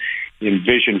Fathers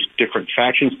envisioned different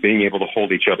factions being able to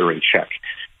hold each other in check.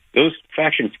 Those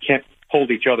factions can't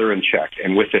hold each other in check,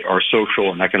 and with it our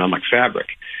social and economic fabric.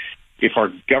 If our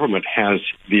government has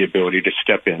the ability to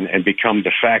step in and become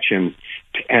the faction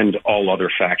to end all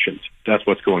other factions, that's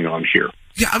what's going on here.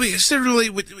 Yeah, I mean, certainly,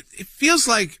 it feels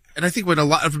like, and I think when a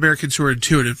lot of Americans who are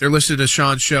intuitive, they're listening to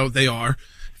Sean's show, they are.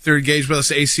 If they're engaged with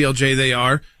us at ACLJ, they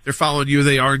are. They're following you,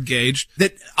 they are engaged.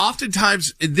 That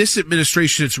oftentimes in this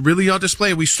administration, it's really on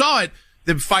display. And we saw it,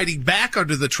 them fighting back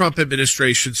under the Trump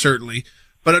administration, certainly.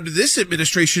 But under this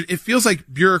administration, it feels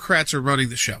like bureaucrats are running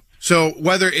the show. So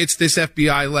whether it's this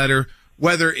FBI letter,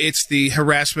 whether it's the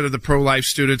harassment of the pro-life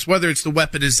students, whether it's the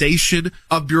weaponization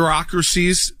of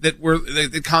bureaucracies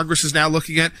that Congress is now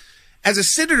looking at. As a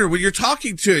senator, when you're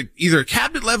talking to either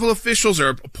cabinet level officials or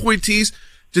appointees,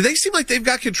 do they seem like they've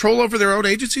got control over their own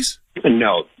agencies?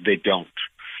 No, they don't.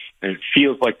 And it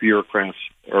feels like bureaucrats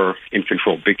are in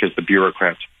control because the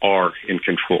bureaucrats are in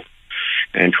control.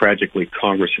 And tragically,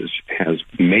 Congress has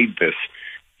made this,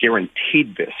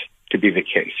 guaranteed this to be the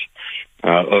case.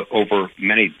 Over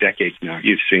many decades now,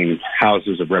 you've seen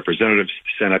houses of representatives,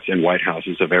 senates, and White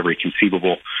Houses of every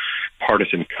conceivable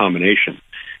partisan combination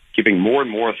giving more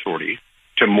and more authority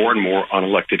to more and more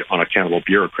unelected, unaccountable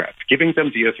bureaucrats, giving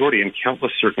them the authority in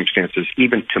countless circumstances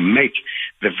even to make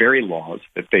the very laws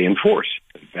that they enforce.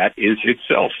 That is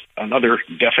itself another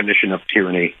definition of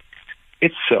tyranny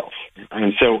itself.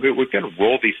 And so we've got to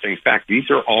roll these things back. These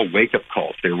are all wake-up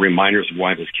calls. They're reminders of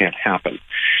why this can't happen.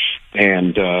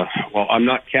 And while I'm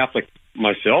not Catholic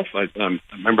myself, I'm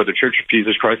a member of the Church of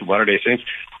Jesus Christ of Latter-day Saints,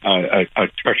 a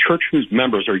church whose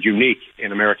members are unique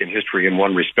in American history in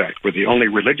one respect. We're the only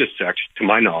religious sect, to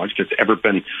my knowledge, that's ever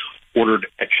been ordered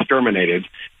exterminated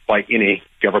by any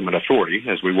government authority,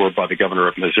 as we were by the governor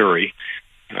of Missouri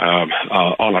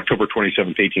on October 27,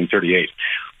 1838.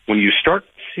 When you start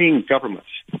seeing governments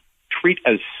treat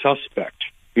as suspect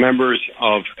members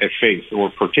of a faith or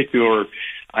particular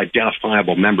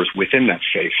identifiable members within that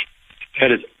faith,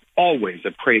 that is always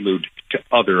a prelude to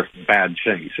other bad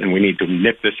things, and we need to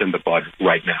nip this in the bud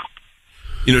right now.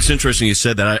 You know, it's interesting you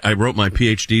said that. I wrote my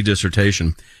PhD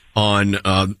dissertation on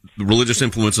religious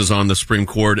influences on the Supreme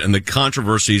Court and the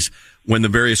controversies when the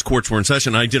various courts were in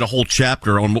session. I did a whole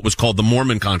chapter on what was called the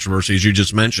Mormon controversy, as you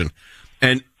just mentioned.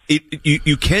 And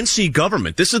you can see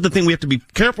government. This is the thing we have to be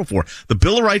careful for. The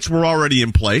Bill of Rights were already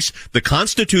in place. The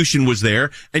Constitution was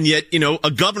there. And yet,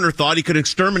 a governor thought he could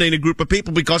exterminate a group of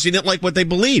people because he didn't like what they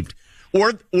believed.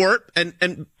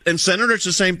 And senators,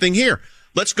 the same thing here.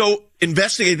 Let's go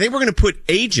investigate. They were going to put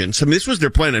agents. I mean, this was their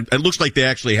plan. It looks like they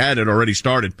actually had it already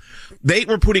started. They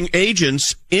were putting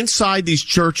agents inside these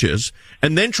churches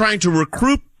and then trying to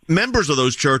recruit members of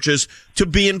those churches to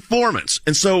be informants.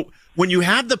 And so, when you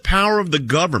have the power of the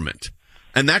government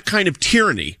and that kind of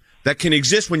tyranny that can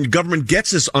exist when government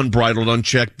gets this unbridled,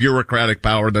 unchecked bureaucratic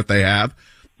power that they have,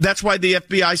 that's why the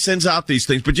FBI sends out these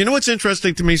things. But you know what's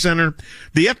interesting to me, Senator?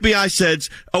 The FBI says,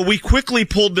 we quickly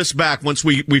pulled this back once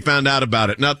we found out about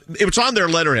it. Now, it was on their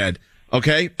letterhead,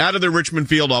 okay, out of their Richmond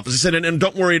field office. They said, and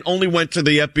don't worry, it only went to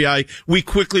the FBI. We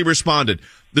quickly responded.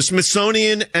 The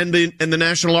Smithsonian and the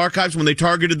National Archives, when they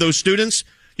targeted those students,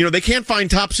 they can't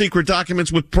find top secret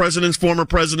documents with presidents, former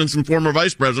presidents, and former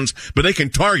vice presidents, but they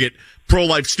can target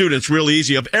pro-life students real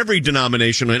easy of every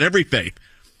denomination and every faith.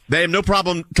 They have no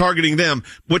problem targeting them.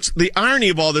 What's the irony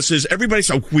of all this is everybody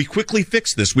says, we quickly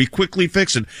fix this. We quickly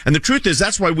fix it. And the truth is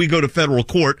that's why we go to federal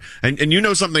court. And you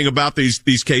know something about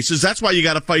these cases. That's why you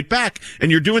got to fight back.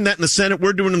 And you're doing that in the Senate.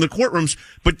 We're doing it in the courtrooms.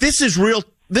 But this is real.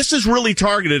 This is really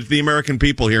targeted at the American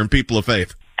people here and people of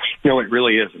faith. No, it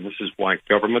really is, and this is why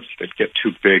governments that get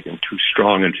too big and too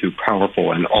strong and too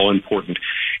powerful and all-important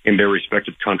in their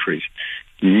respective countries,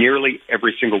 nearly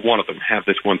every single one of them have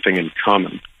this one thing in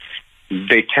common.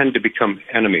 they tend to become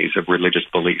enemies of religious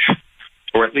belief,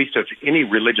 or at least of any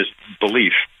religious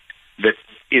belief that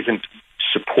isn't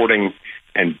supporting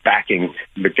and backing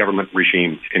the government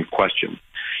regime in question.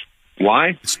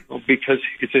 Why? Well, because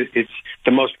it's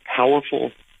the most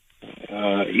powerful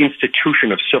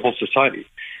institution of civil society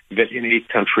that any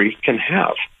country can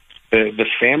have. The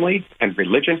family and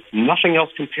religion, nothing else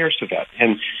compares to that.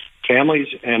 And families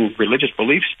and religious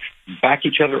beliefs back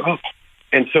each other up.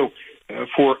 And so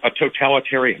for a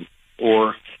totalitarian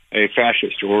or a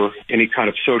fascist or any kind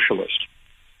of socialist,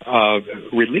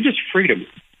 religious freedom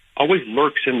always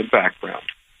lurks in the background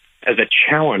as a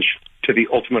challenge to the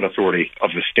ultimate authority of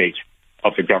the state,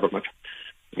 of the government.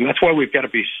 And that's why we've got to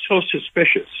be so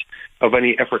suspicious of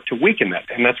any effort to weaken that.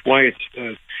 And that's why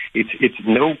it's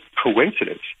no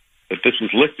coincidence that this was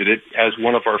listed as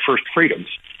one of our first freedoms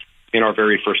in our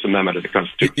very First Amendment of the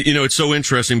Constitution. You know, it's so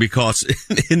interesting because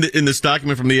in this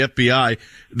document from the FBI,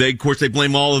 they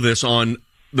blame all of this on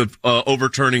the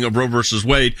overturning of Roe versus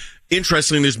Wade.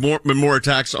 Interestingly, there's more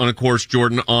attacks on, of course,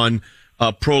 Jordan, on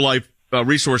pro-life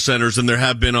resource centers than there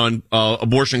have been on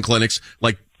abortion clinics,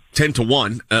 like 10 to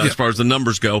 1 as far as the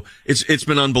numbers go. It's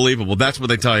been unbelievable. That's what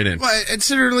they tie it in. Well, and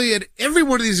similarly, in every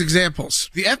one of these examples,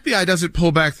 the FBI doesn't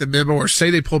pull back the memo or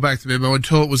say they pull back the memo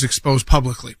until it was exposed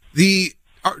publicly. The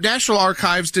National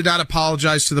Archives did not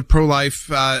apologize to the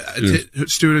pro-life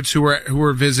students who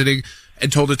were visiting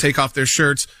and told to take off their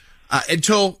shirts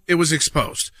until it was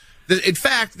exposed. In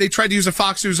fact, they tried to use a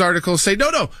Fox News article and say,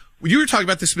 no, you were talking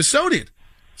about the Smithsonian.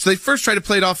 So they first tried to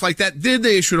play it off like that. Then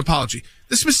they issued an apology.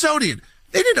 The Smithsonian,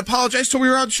 they didn't apologize till we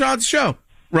were on Sean's show.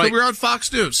 Right. Till we were on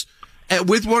Fox News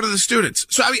with one of the students.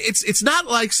 So, I mean, it's not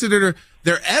like, Senator,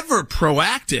 they're ever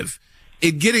proactive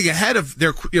in getting ahead of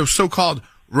their so-called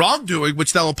wrongdoing,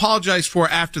 which they'll apologize for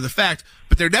after the fact,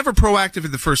 but they're never proactive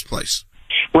in the first place.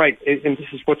 Right, and this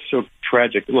is what's so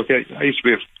tragic. Look, I used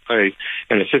to be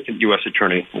an assistant U.S.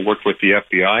 attorney who worked with the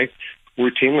FBI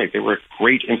routinely. They were a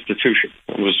great institution.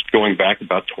 It was going back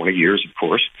about 20 years, of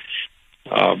course.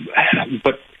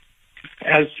 But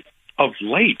as of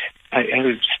late,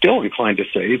 I'm still inclined to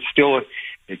say it's still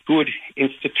a good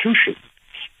institution,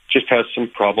 just has some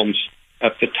problems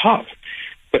at the top.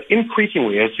 But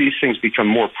increasingly, as these things become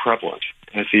more prevalent,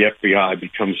 as the FBI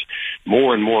becomes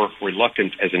more and more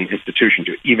reluctant as an institution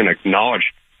to even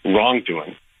acknowledge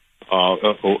wrongdoing,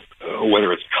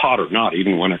 whether it's caught or not,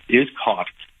 even when it is caught,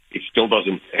 it still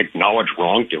doesn't acknowledge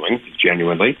wrongdoing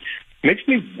genuinely, makes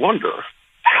me wonder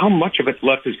how much of it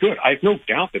left is good. I have no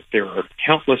doubt that there are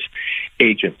countless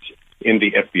agents in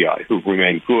the FBI who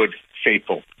remain good,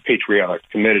 faithful, patriotic,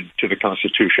 committed to the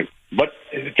Constitution. But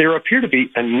there appear to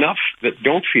be enough that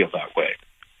don't feel that way,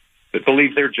 that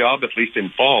believe their job at least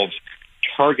involves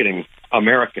targeting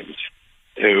Americans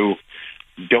who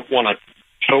don't want to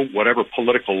toe whatever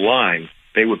political line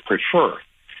they would prefer,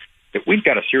 that we've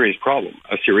got a serious problem,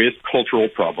 a serious cultural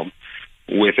problem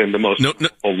within the most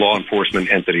law enforcement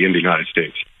entity in the United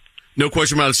States. No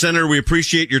question about it. Senator, we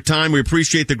appreciate your time. We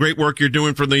appreciate the great work you're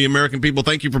doing for the American people.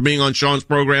 Thank you for being on Sean's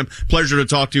program. Pleasure to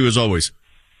talk to you as always.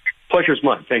 Pleasure's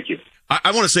mine. Thank you.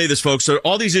 I want to say this, folks. So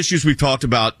all these issues we've talked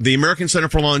about, the American Center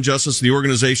for Law and Justice, the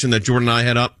organization that Jordan and I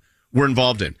head up, we're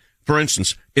involved in. For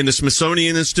instance, in the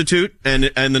Smithsonian Institute and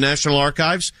the National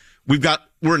Archives,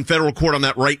 we're in federal court on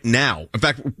that right now. In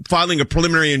fact, we're filing a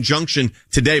preliminary injunction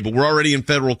today, but we're already in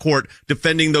federal court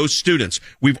defending those students.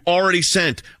 We've already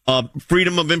sent a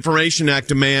Freedom of Information Act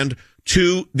demand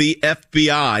to the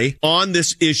FBI on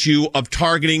this issue of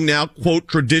targeting now, quote,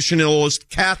 traditionalist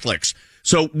Catholics.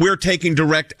 So we're taking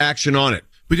direct action on it.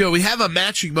 But, we have a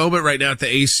matching moment right now at the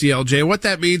ACLJ. What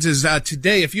that means is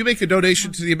today, if you make a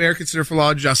donation to the American Center for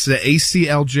Law and Justice at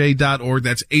aclj.org,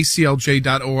 that's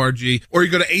aclj.org, or you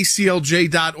go to aclj.org/match,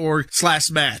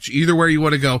 either where you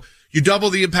want to go, you double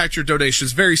the impact of your donation.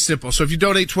 It's very simple. So if you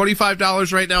donate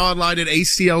 $25 right now online at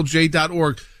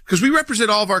aclj.org, because we represent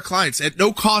all of our clients at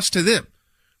no cost to them.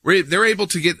 They're able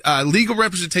to get legal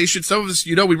representation. Some of us,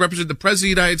 we represent the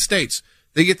President of the United States.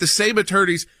 They get the same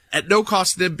attorneys at no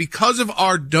cost to them because of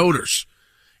our donors.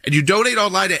 And you donate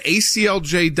online at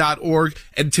aclj.org.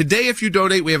 And today, if you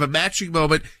donate, we have a matching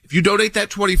moment. If you donate that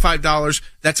 $25,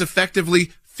 that's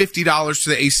effectively $50 to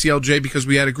the ACLJ, because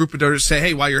we had a group of donors say,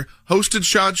 hey, while you're hosting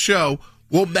Sean's show,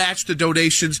 we'll match the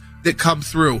donations that come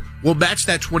through. We'll match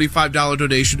that $25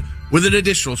 donation with an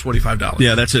additional $25.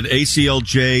 Yeah, that's at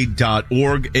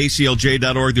aclj.org,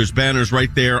 aclj.org. There's banners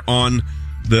right there on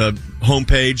the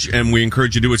homepage, and we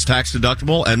encourage you to do it. It's tax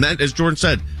deductible. And that, as Jordan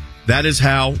said, that is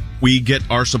how we get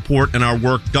our support and our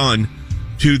work done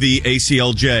to the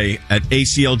ACLJ at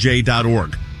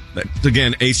aclj.org. That's,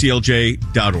 again,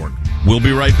 aclj.org. We'll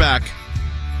be right back.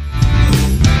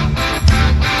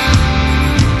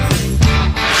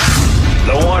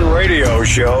 The one radio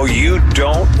show you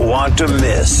don't want to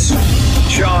miss.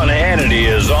 Sean Hannity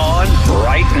is on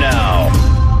right now.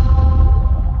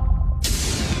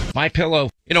 MyPillow.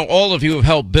 You know, all of you have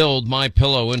helped build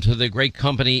MyPillow into the great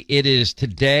company it is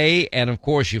today. And of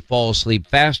course, you fall asleep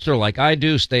faster like I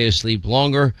do, stay asleep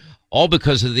longer, all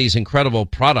because of these incredible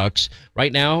products.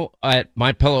 Right now at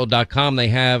MyPillow.com, they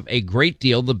have a great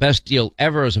deal, the best deal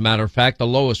ever, as a matter of fact, the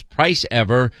lowest price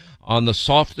ever on the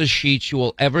softest sheets you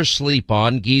will ever sleep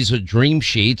on, Giza Dream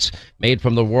Sheets, made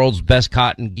from the world's best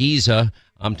cotton Giza.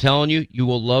 I'm telling you, you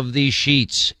will love these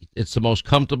sheets. It's the most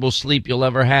comfortable sleep you'll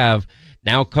ever have.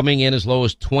 Now coming in as low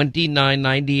as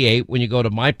 $29.98 when you go to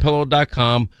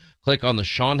MyPillow.com, click on the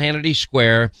Sean Hannity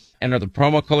Square, enter the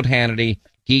promo code Hannity.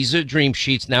 Giza Dream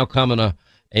Sheets now come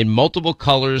in multiple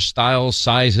colors, styles,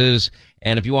 sizes,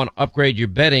 and if you want to upgrade your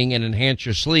bedding and enhance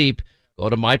your sleep, go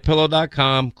to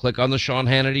MyPillow.com, click on the Sean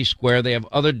Hannity Square. They have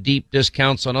other deep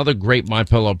discounts on other great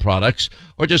MyPillow products,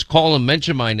 or just call and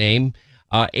mention my name,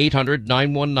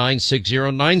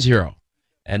 800-919-6090.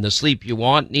 And the sleep you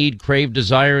want, need, crave,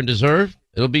 desire, and deserve,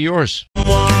 it'll be yours.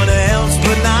 Someone else,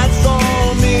 but not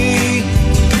for me.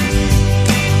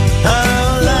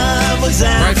 All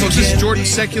right, folks, this is Jordan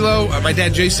Sekulow, my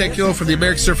dad Jay Sekulow from the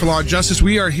American Center for Law and Justice.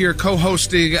 We are here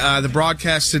co-hosting the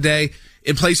broadcast today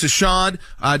in place of Sean,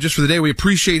 just for the day. We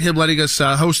appreciate him letting us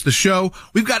host the show.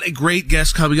 We've got a great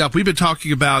guest coming up. We've been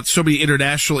talking about so many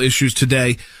international issues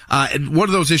today. And one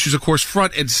of those issues, of course,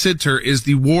 front and center, is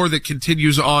the war that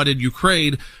continues on in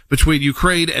Ukraine between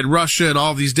Ukraine and Russia and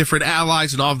all these different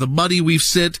allies and all of the money we've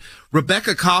sent.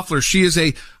 Rebecca Koffler, she is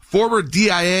a former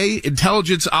DIA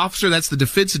intelligence officer. That's the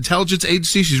Defense Intelligence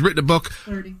Agency. She's written a book,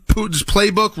 Putin's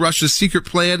Playbook, Russia's Secret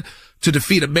Plan to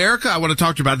Defeat America. I want to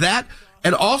talk to you about that.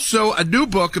 And also a new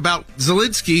book about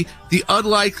Zelensky, the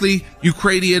unlikely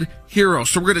Ukrainian hero.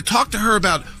 So we're going to talk to her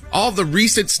about all the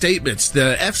recent statements,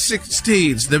 the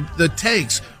F-16s, the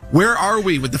tanks. Where are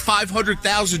we with the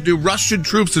 500,000 new Russian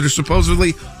troops that are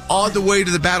supposedly on the way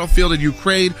to the battlefield in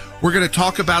Ukraine? We're going to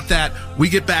talk about that. We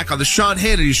get back on the Sean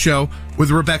Hannity Show with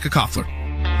Rebecca Koffler.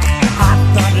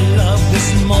 I thought love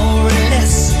was more or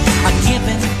less a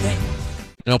given.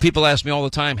 You know, people ask me all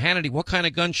the time, Hannity, what kind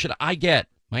of gun should I get?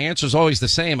 My answer is always the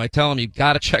same. I tell them, you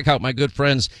got to check out my good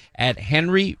friends at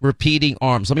Henry Repeating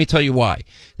Arms. Let me tell you why.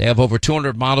 They have over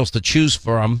 200 models to choose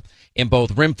from in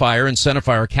both rimfire and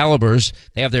centerfire calibers.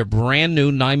 They have their brand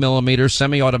new 9mm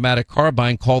semi-automatic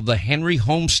carbine called the Henry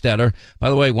Homesteader. By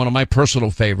the way, one of my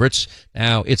personal favorites.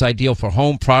 Now, it's ideal for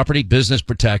home, property, business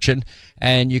protection.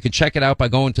 And you can check it out by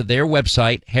going to their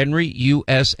website,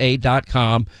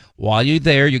 henryusa.com. While you're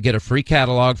there, you get a free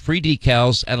catalog, free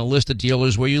decals, and a list of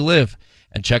dealers where you live.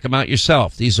 And check them out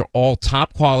yourself. These are all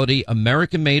top quality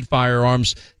American-made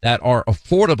firearms that are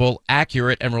affordable,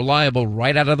 accurate, and reliable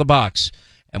right out of the box.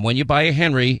 And when you buy a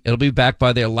Henry, it'll be backed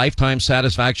by their lifetime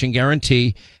satisfaction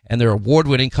guarantee and their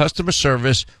award-winning customer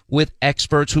service with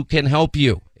experts who can help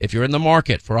you. If you're in the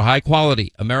market for a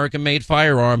high-quality American-made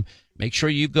firearm, make sure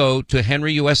you go to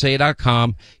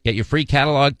henryusa.com, get your free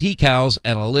catalog decals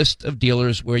and a list of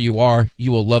dealers where you are.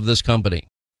 You will love this company.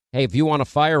 Hey, if you want a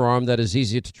firearm that is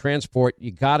easy to transport, you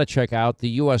got to check out the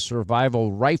U.S.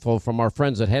 Survival Rifle from our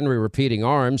friends at Henry Repeating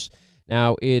Arms.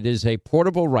 Now, it is a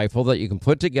portable rifle that you can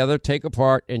put together, take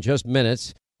apart in just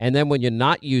minutes, and then when you're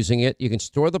not using it, you can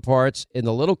store the parts in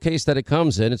the little case that it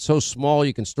comes in. It's so small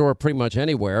you can store it pretty much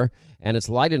anywhere, and it's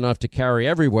light enough to carry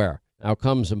everywhere. Now, it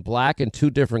comes in black and 2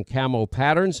 different camo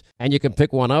patterns, and you can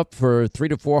pick one up for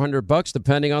 $300 to $400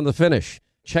 depending on the finish.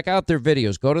 Check out their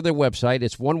videos. Go to their website.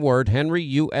 It's one word,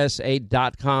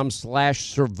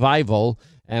 henryusa.com/survival.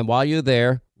 And while you're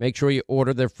there, make sure you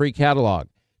order their free catalog.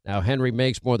 Now, Henry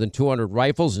makes more than 200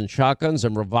 rifles and shotguns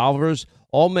and revolvers,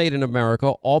 all made in America,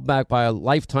 all backed by a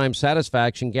lifetime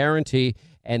satisfaction guarantee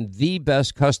and the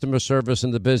best customer service in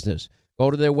the business.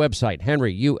 Go to their website,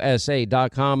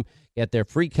 henryusa.com. Get their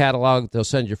free catalog. They'll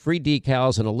send you free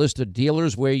decals and a list of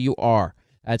dealers where you are.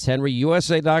 That's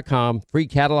henryusa.com. Free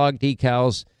catalog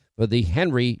decals for the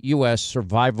Henry U.S.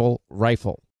 Survival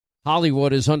Rifle.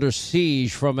 Hollywood is under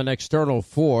siege from an external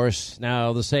force.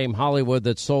 Now, the same Hollywood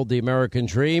that sold the American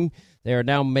dream, they are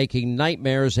now making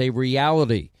nightmares a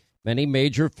reality. Many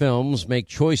major films make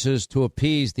choices to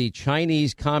appease the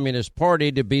Chinese Communist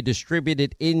Party to be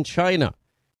distributed in China.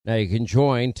 Now you can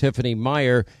join Tiffany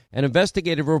Meyer, an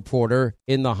investigative reporter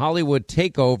in the Hollywood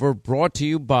Takeover, brought to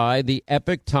you by the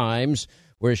Epoch Times,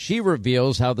 where she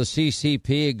reveals how the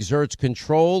CCP exerts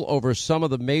control over some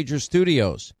of the major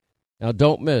studios. Now,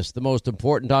 don't miss the most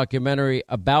important documentary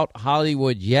about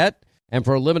Hollywood yet. And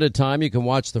for a limited time, you can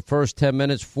watch the first 10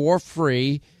 minutes for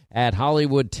free at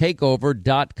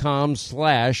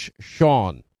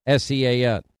HollywoodTakeover.com/Sean.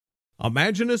 SCAN.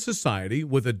 Imagine a society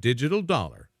with a digital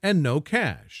dollar and no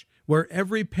cash, where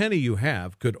every penny you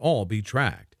have could all be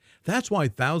tracked. That's why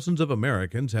thousands of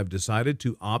Americans have decided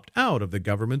to opt out of the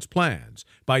government's plans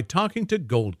by talking to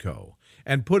Goldco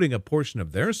and putting a portion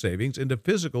of their savings into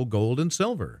physical gold and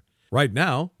silver. Right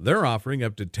now, they're offering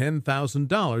up to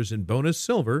 $10,000 in bonus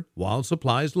silver while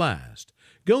supplies last.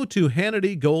 Go to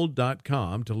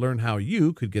HannityGold.com to learn how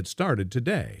you could get started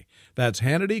today. That's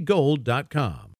HannityGold.com.